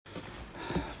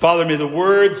Father, may the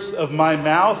words of my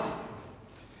mouth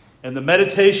and the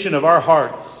meditation of our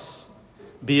hearts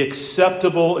be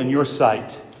acceptable in your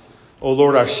sight, O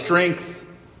Lord, our strength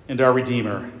and our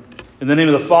Redeemer. In the name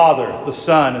of the Father, the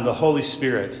Son, and the Holy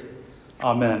Spirit.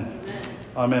 Amen.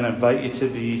 Amen. I invite you to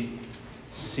be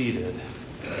seated.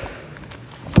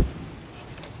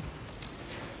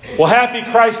 Well, happy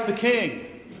Christ the King.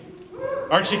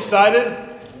 Aren't you excited?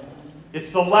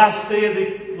 It's the last day of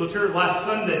the last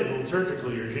Sunday of the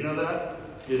liturgical year. Did you know that?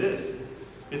 It is.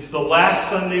 It's the last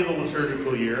Sunday of the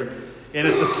liturgical year, and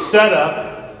it's a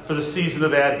setup for the season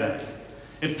of Advent.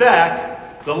 In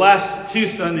fact, the last two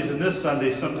Sundays and this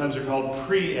Sunday sometimes are called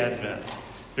pre-Advent.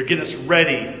 They're getting us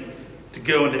ready to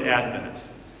go into Advent.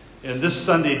 And this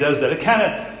Sunday does that. It kind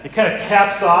of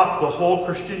caps off the whole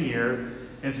Christian year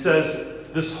and says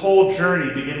this whole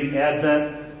journey beginning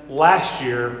Advent last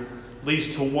year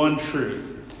leads to one truth.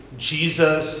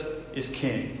 Jesus is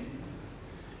King.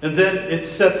 And then it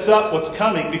sets up what's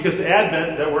coming, because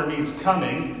Advent, that word means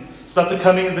coming. It's about the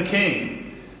coming of the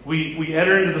King. We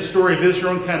enter into the story of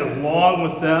Israel and kind of long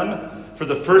with them for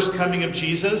the first coming of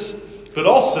Jesus. But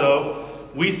also,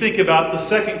 we think about the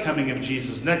second coming of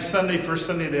Jesus. Next Sunday, first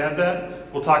Sunday of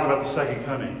Advent, we'll talk about the second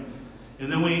coming.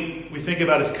 And then we think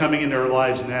about his coming into our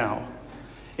lives now.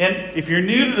 And if you're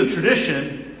new to the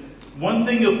tradition, one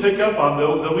thing you'll pick up on,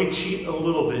 though we cheat a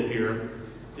little bit here,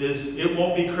 is it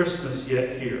won't be Christmas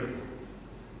yet here.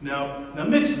 Now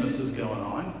Mixmas is going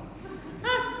on.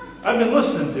 I've been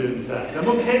listening to it, in fact. I'm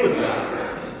okay with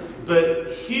that.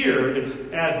 But here,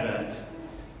 it's Advent.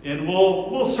 And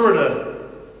we'll sort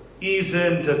of ease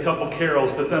into a couple carols,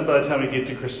 but then by the time we get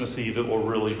to Christmas Eve, it will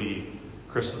really be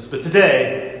Christmas. But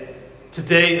today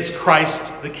is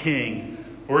Christ the King,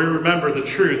 where we remember the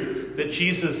truth that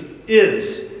Jesus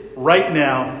is right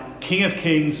now King of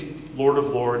Kings, Lord of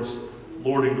Lords,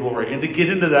 Lord in glory. And to get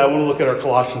into that, I want to look at our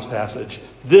Colossians passage.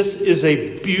 This is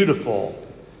a beautiful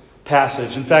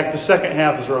passage. In fact, the second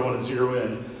half is where I want to zero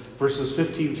in, verses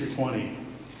 15 through 20.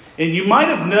 And you might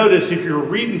have noticed, if you're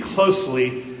reading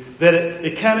closely, that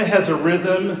it kind of has a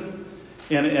rhythm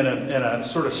and a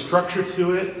sort of structure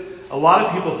to it. A lot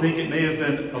of people think it may have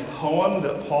been a poem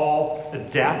that Paul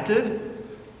adapted.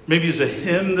 Maybe it's a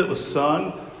hymn that was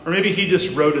sung, or maybe he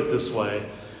just wrote it this way.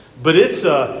 But it's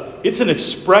an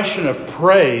expression of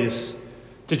praise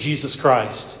to Jesus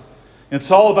Christ. And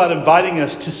it's all about inviting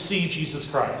us to see Jesus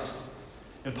Christ.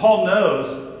 And Paul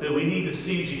knows that we need to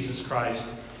see Jesus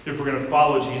Christ if we're going to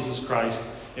follow Jesus Christ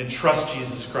and trust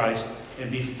Jesus Christ and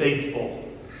be faithful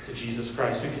to Jesus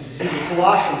Christ. Because you see, the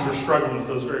Colossians were struggling with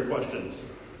those very questions.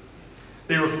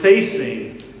 They were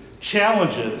facing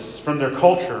challenges from their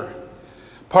culture.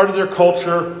 Part of their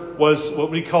culture was what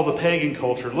we call the pagan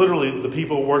culture. Literally, the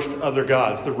people who worshipped other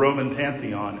gods, the Roman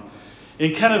pantheon.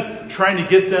 And kind of trying to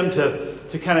get them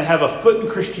to kind of have a foot in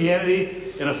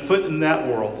Christianity and a foot in that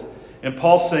world. And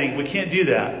Paul's saying, we can't do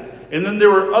that. And then there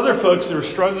were other folks that were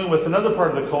struggling with another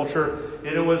part of the culture.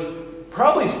 And it was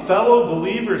probably fellow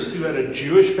believers who had a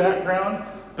Jewish background,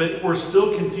 but were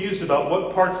still confused about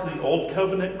what parts of the old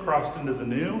covenant crossed into the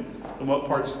new and what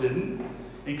parts didn't.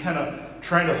 And kind of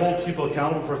trying to hold people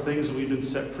accountable for things that we've been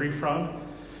set free from.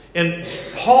 And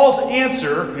Paul's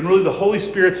answer, and really the Holy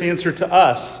Spirit's answer to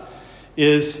us,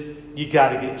 is you got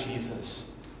to get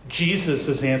Jesus. Jesus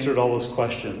has answered all those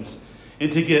questions.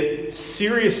 And to get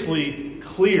seriously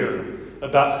clear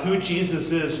about who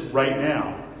Jesus is right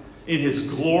now, in his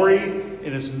glory,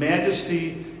 in his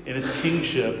majesty, in his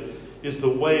kingship, is the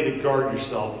way to guard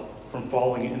yourself from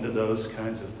falling into those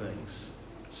kinds of things.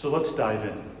 So let's dive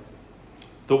in.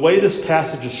 The way this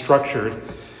passage is structured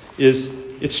is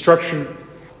it's structured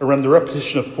around the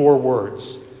repetition of 4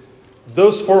 words.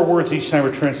 Those 4 words each time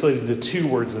are translated into 2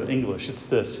 words in English. It's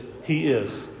this: He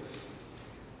is.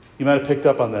 You might have picked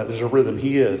up on that. There's a rhythm.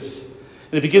 He is.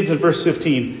 And it begins in verse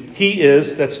 15. He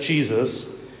is, that's Jesus,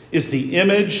 is the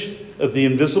image of the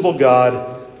invisible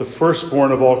God, the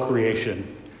firstborn of all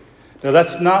creation. Now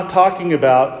that's not talking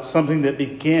about something that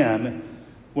began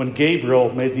when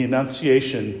Gabriel made the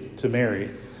Annunciation to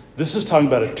Mary. This is talking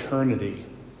about eternity.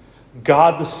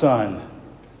 God the Son,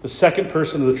 the second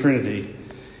person of the Trinity.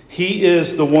 He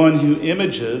is the one who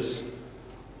images,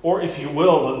 or if you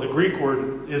will, the Greek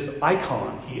word is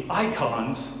icon. He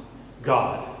icons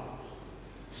God.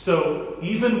 So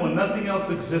even when nothing else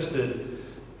existed,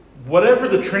 whatever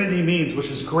the Trinity means,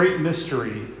 which is great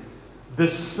mystery, the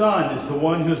Son is the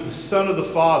one who is the Son of the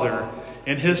Father,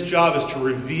 and his job is to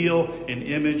reveal an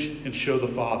image and show the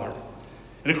Father.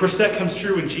 And of course that comes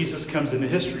true when Jesus comes into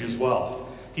history as well.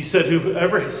 He said,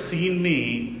 whoever has seen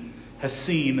me has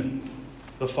seen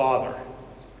the Father.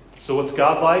 So what's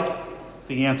God like?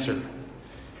 The answer.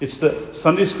 It's the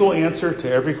Sunday school answer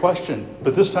to every question.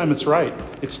 But this time it's right.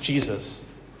 It's Jesus.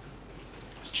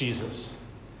 It's Jesus.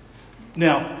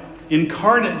 Now,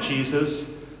 incarnate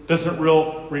Jesus doesn't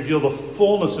reveal the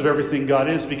fullness of everything God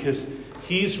is, because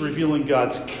he's revealing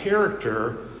God's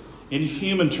character in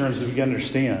human terms, if you can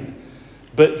understand.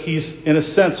 But he's, in a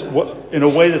sense, in a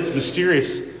way that's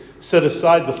mysterious, set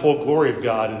aside the full glory of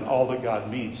God and all that God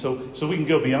means. So we can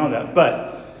go beyond that.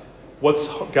 But what's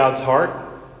God's heart?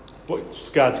 What's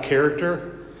God's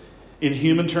character? In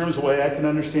human terms, the way I can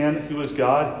understand who is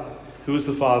God, who is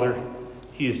the Father,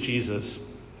 he is Jesus.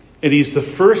 And he's the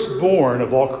firstborn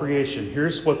of all creation.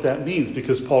 Here's what that means,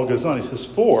 because Paul goes on. He says,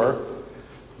 for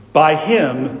by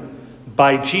him,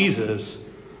 by Jesus,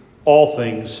 all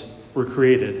things were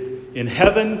created, in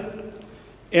heaven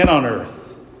and on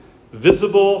earth,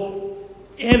 visible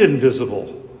and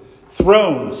invisible,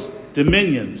 thrones,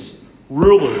 dominions,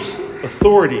 rulers,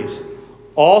 authorities.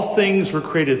 All things were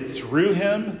created through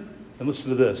him, and listen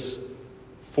to this,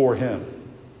 for him.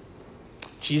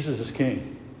 Jesus is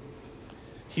king.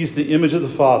 He's the image of the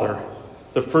Father,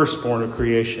 the firstborn of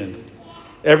creation.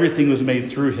 Everything was made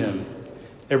through him.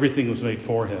 Everything was made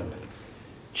for him.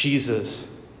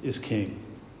 Jesus is king.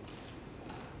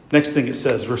 Next thing it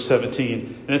says, verse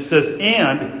 17. And it says,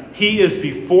 and he is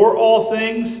before all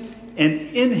things, and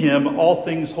in him all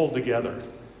things hold together.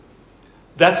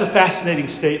 That's a fascinating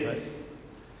statement.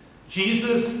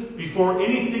 Jesus, before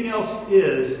anything else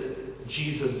is,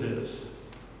 Jesus is.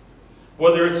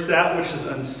 Whether it's that which is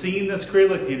unseen that's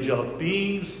created, like the angelic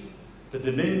beings, the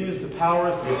dominions, the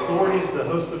powers, the authorities, the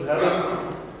hosts of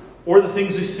heaven, or the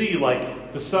things we see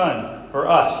like the sun or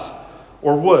us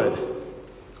or wood.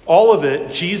 All of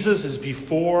it, Jesus is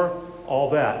before all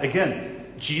that.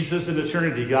 Again, Jesus in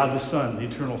eternity, God the Son, the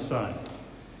eternal Son.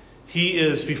 He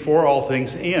is before all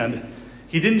things, and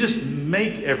he didn't just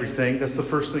make everything. That's the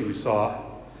first thing we saw.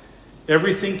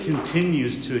 Everything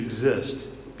continues to exist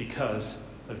because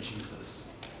of Jesus.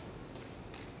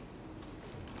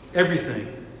 Everything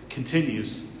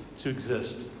continues to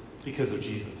exist because of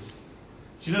Jesus.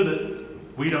 Do you know that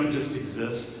we don't just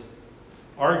exist?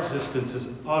 Our existence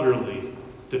is utterly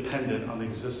dependent on the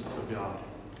existence of God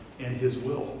and his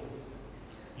will.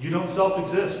 You don't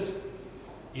self-exist.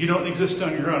 You don't exist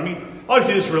on your own. I mean, all you have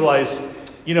to do is realize,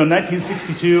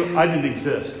 1962, I didn't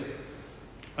exist.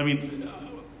 I mean,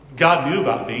 God knew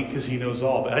about me because he knows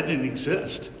all, but I didn't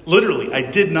exist. Literally, I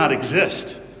did not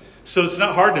exist. So it's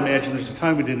not hard to imagine there's a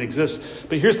time we didn't exist.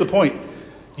 But here's the point.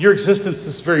 Your existence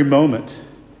this very moment,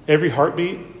 every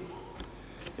heartbeat,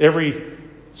 every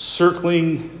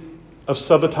circling of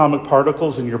subatomic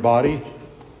particles in your body,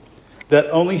 that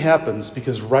only happens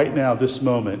because right now, this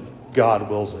moment, God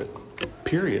wills it.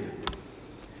 Period.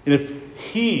 And if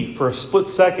he, for a split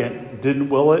second, didn't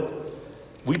will it,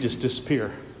 we just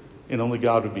disappear. And only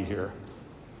God would be here.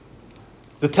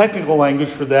 The technical language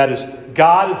for that is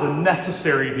God is a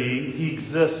necessary being. He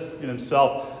exists in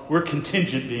himself. We're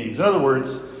contingent beings. In other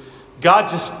words, God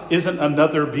just isn't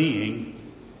another being.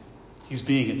 He's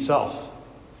being itself.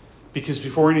 Because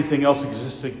before anything else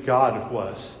existed, God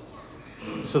was.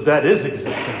 So that is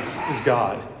existence, is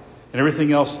God. And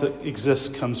everything else that exists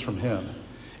comes from him.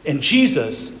 And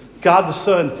Jesus, God the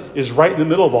Son, is right in the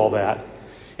middle of all that.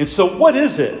 And so what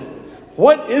is it?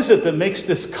 What is it that makes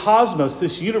this cosmos,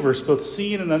 this universe, both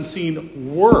seen and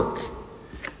unseen, work?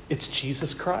 It's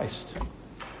Jesus Christ.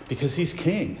 Because he's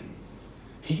king.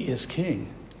 He is king.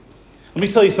 Let me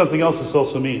tell you something else this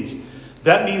also means.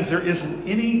 That means there isn't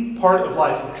any part of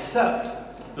life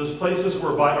except those places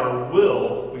where by our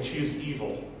will we choose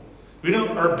evil.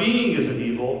 Our being isn't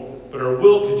evil, but our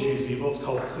will can choose evil. It's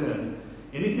called sin.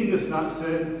 Anything that's not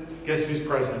sin, guess who's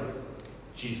present?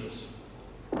 Jesus.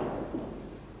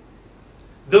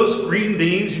 Those green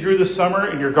beans you grew this summer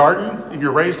in your garden, in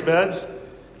your raised beds,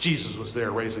 Jesus was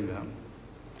there raising them.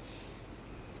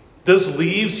 Those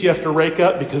leaves you have to rake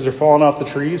up because they're falling off the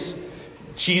trees,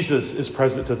 Jesus is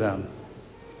present to them.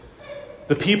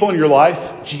 The people in your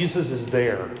life, Jesus is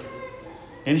there.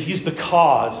 And he's the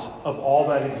cause of all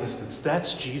that existence.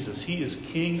 That's Jesus. He is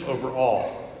king over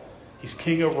all. He's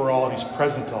king over all and he's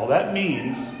present to all. That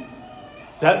means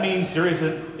there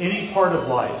isn't any part of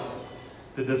life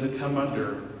that doesn't come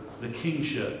under the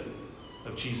kingship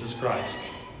of Jesus Christ.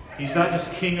 He's not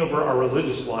just king over our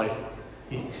religious life.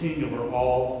 He's king over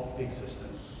all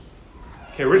existence.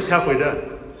 Okay, we're just halfway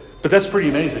done. But that's pretty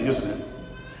amazing, isn't it?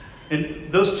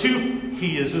 And those two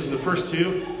he is the first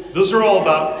two, those are all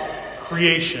about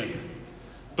creation.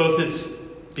 Both its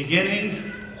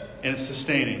beginning and its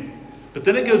sustaining. But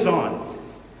then it goes on.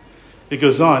 It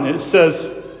goes on. And it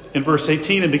says in verse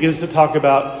 18, it begins to talk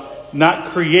about not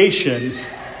creation,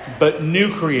 but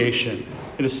new creation.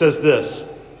 And it says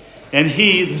this, and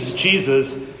he, this is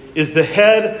Jesus, is the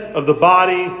head of the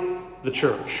body, the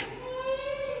church.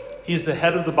 He's the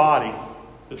head of the body,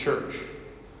 the church.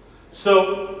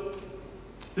 So,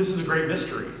 this is a great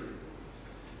mystery.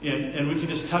 And we can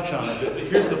just touch on it. But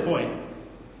here's the point.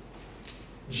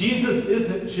 Jesus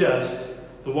isn't just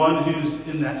the one who's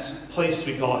in that place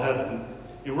we call heaven.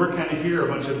 And we're kind of here, a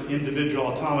bunch of individual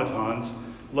automatons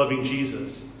loving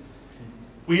Jesus.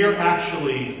 We are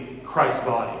actually Christ's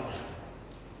body.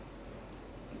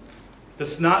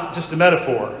 That's not just a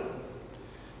metaphor.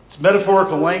 It's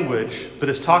metaphorical language, but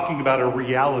it's talking about a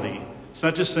reality. It's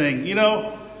not just saying,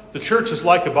 the church is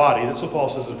like a body. That's what Paul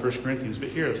says in 1 Corinthians. But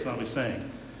here, that's not what he's saying.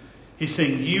 He's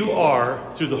saying you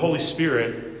are, through the Holy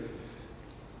Spirit,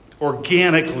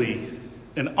 organically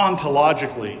and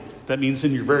ontologically, that means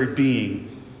in your very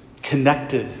being,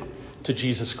 connected to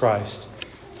Jesus Christ.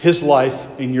 His life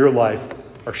and your life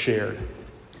are shared.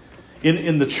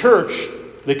 In the church,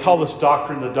 they call this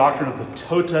doctrine the doctrine of the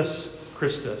totus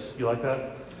Christus. You like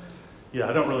that? Yeah,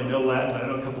 I don't really know Latin, but I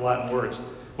know a couple Latin words.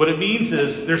 What it means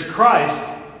is there's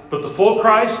Christ, but the full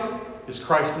Christ is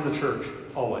Christ in the church,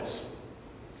 always.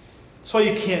 That's why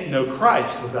you can't know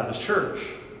Christ without his church,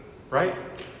 right?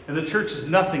 And the church is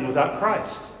nothing without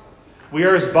Christ. We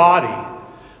are his body.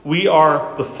 We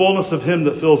are the fullness of him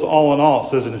that fills all in all, it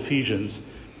says in Ephesians.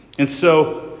 And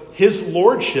so his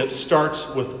lordship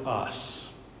starts with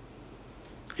us.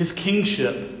 His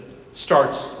kingship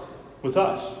starts with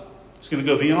us. It's going to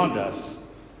go beyond us,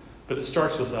 but it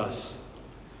starts with us.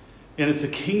 And it's a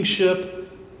kingship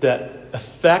that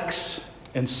affects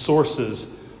and sources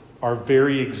our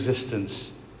very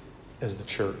existence as the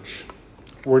church.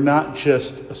 We're not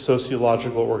just a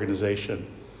sociological organization.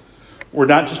 We're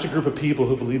not just a group of people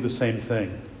who believe the same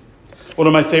thing. One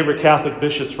of my favorite Catholic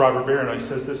bishops, Robert Barron,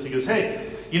 says this. He goes, hey,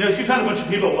 if you find a bunch of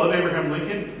people that love Abraham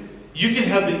Lincoln, you can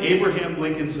have the Abraham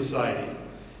Lincoln Society.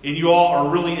 And you all are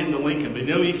really into Lincoln. But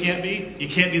you can't be? You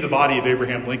can't be the body of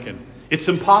Abraham Lincoln. It's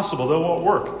impossible. That won't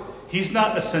work. He's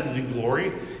not ascended in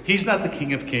glory. He's not the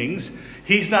King of Kings.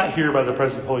 He's not here by the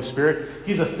presence of the Holy Spirit.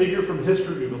 He's a figure from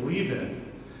history we believe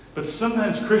in. But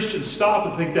sometimes Christians stop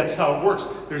and think that's how it works.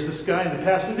 There's this guy in the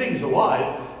past. We think he's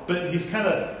alive, but he's kind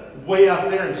of way out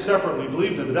there and separate. We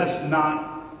believe in him. But that's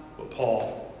not what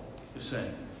Paul is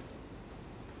saying.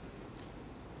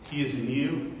 He is in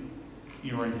you.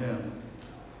 You are in him.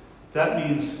 That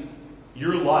means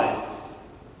your life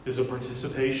is a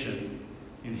participation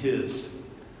in his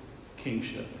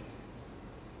kingship.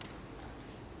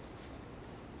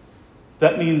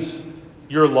 That means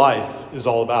your life is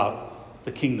all about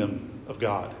the kingdom of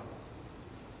God.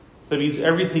 That means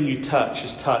everything you touch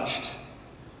is touched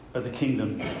by the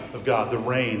kingdom of God, the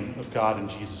reign of God in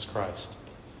Jesus Christ.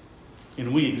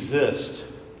 And we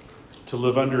exist to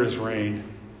live under his reign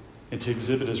and to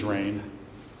exhibit his reign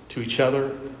to each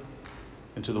other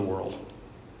and to the world.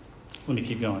 Let me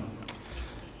keep going.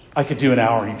 I could do an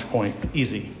hour on each point.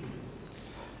 Easy.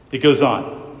 It goes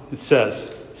on. It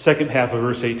says, second half of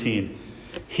verse 18,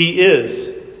 he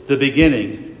is the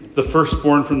beginning, the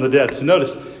firstborn from the dead. So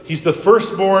notice, he's the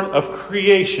firstborn of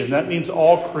creation. That means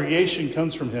all creation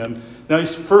comes from him. Now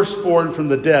he's firstborn from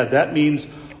the dead. That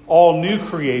means all new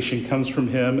creation comes from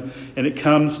him, and it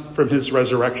comes from his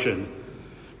resurrection.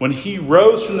 When he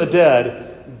rose from the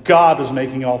dead, God was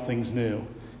making all things new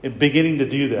and beginning to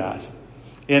do that.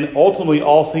 And ultimately,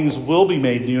 all things will be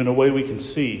made new in a way we can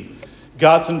see.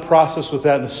 God's in process with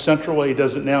that, and the central way he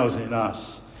does it now is in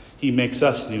us. He makes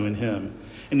us new in him.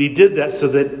 And he did that so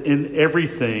that in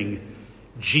everything,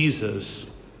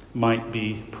 Jesus might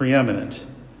be preeminent.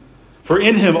 For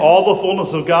in him, all the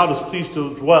fullness of God was pleased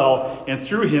to dwell, and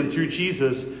through him, through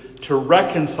Jesus, to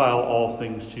reconcile all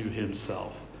things to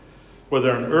himself,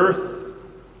 whether on earth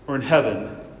or in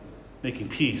heaven, making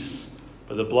peace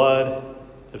by the blood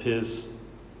of his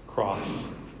cross.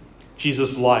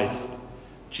 Jesus' life,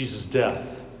 Jesus'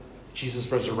 death, Jesus'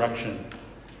 resurrection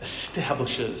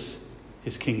establishes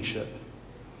his kingship.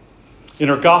 In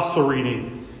our gospel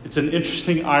reading, it's an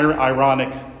interesting,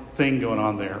 ironic thing going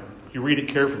on there. If you read it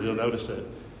carefully, you'll notice it.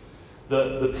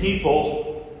 The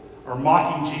people are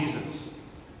mocking Jesus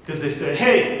because they say,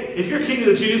 hey, if you're king of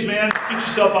the Jews, man, get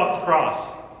yourself off the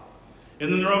cross.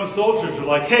 And then the Roman soldiers are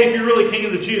like, hey, if you're really king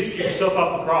of the Jews, get yourself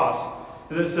off the cross.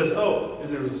 And then it says, oh,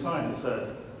 and there was a sign that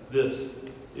said, this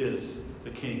is the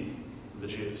king of the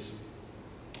Jews.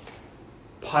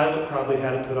 Pilate probably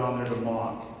had it put on there to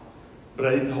mock. But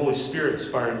I think the Holy Spirit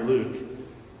inspired Luke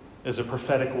as a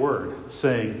prophetic word,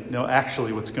 saying, no,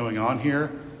 actually what's going on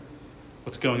here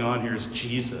is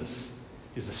Jesus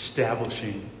is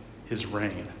establishing his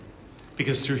reign.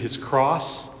 Because through his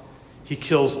cross, he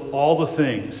kills all the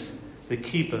things that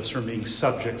keep us from being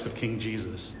subjects of King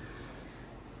Jesus.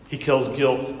 He kills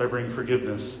guilt by bringing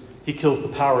forgiveness. He kills the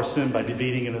power of sin by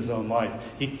defeating in his own life.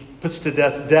 He puts to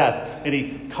death, and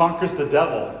he conquers the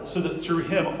devil so that through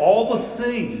him, all the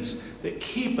things that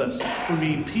keep us from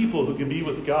being people who can be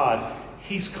with God,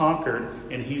 he's conquered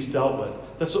and he's dealt with.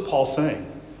 That's what Paul's saying.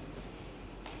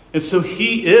 And so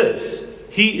he is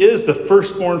the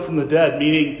firstborn from the dead,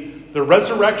 meaning the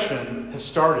resurrection has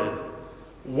started.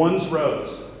 One's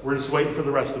rose. We're just waiting for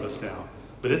the rest of us now.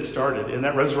 But it started, and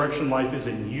that resurrection life is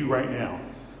in you right now.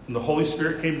 When the Holy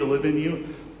Spirit came to live in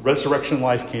you, resurrection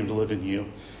life came to live in you.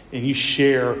 And you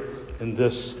share in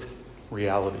this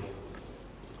reality.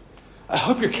 I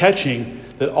hope you're catching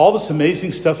that all this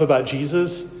amazing stuff about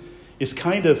Jesus is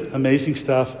kind of amazing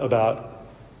stuff about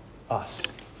us.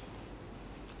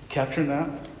 You capturing that?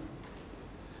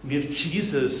 I mean, if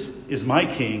Jesus is my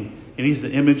king and he's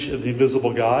the image of the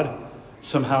invisible God,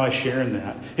 somehow I share in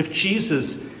that. If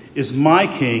Jesus is my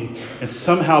king and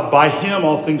somehow by him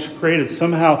all things are created,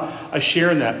 somehow I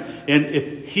share in that. And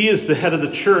if he is the head of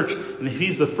the church and if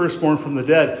he's the firstborn from the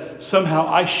dead, somehow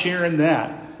I share in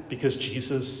that because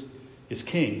Jesus is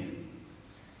king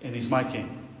and he's my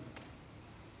king.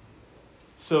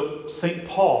 So St.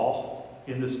 Paul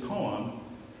in this poem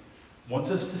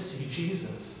wants us to see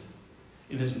Jesus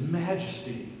in his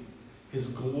majesty, his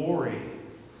glory,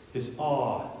 his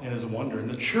awe, and his wonder. And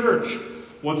the church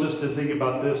wants us to think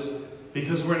about this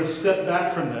because we're going to step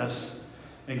back from this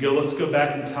and go, let's go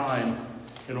back in time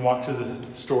and walk to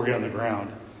the story on the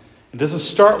ground. It doesn't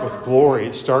start with glory.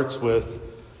 It starts with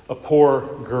a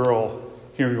poor girl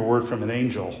hearing a word from an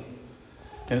angel.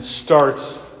 And it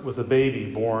starts with a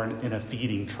baby born in a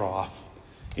feeding trough,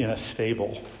 in a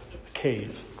stable, a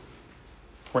cave,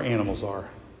 where animals are.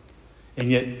 And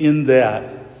yet in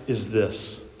that is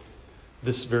this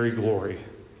very glory,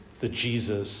 the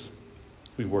Jesus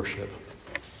we worship.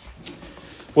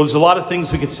 Well, there's a lot of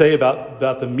things we could say about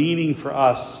the meaning for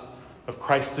us of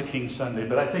Christ the King Sunday,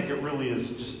 but I think it really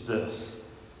is just this.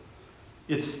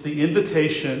 It's the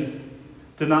invitation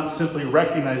to not simply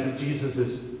recognize that Jesus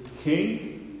is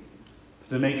King,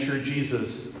 to make sure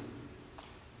Jesus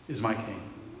is my King.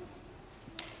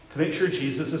 To make sure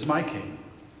Jesus is my King.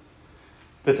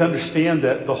 But to understand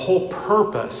that the whole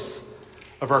purpose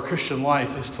of our Christian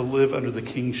life is to live under the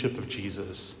kingship of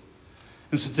Jesus.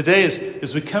 And so today,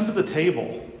 as we come to the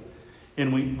table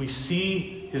and we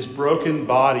see his broken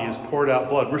body, his poured out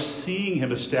blood, we're seeing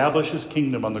him establish his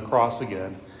kingdom on the cross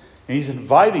again. And he's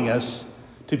inviting us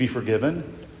to be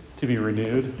forgiven, to be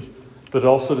renewed, but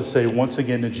also to say once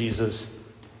again to Jesus,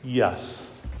 yes,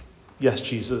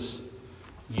 Jesus,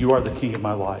 you are the King of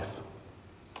my life.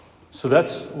 So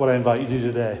that's what I invite you to do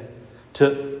today,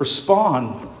 to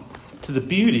respond to the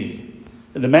beauty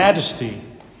and the majesty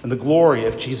and the glory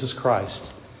of Jesus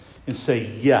Christ and say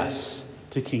yes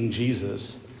to King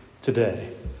Jesus today.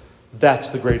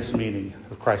 That's the greatest meaning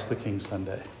of Christ the King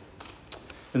Sunday.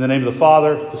 In the name of the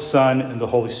Father, the Son, and the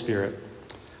Holy Spirit.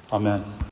 Amen.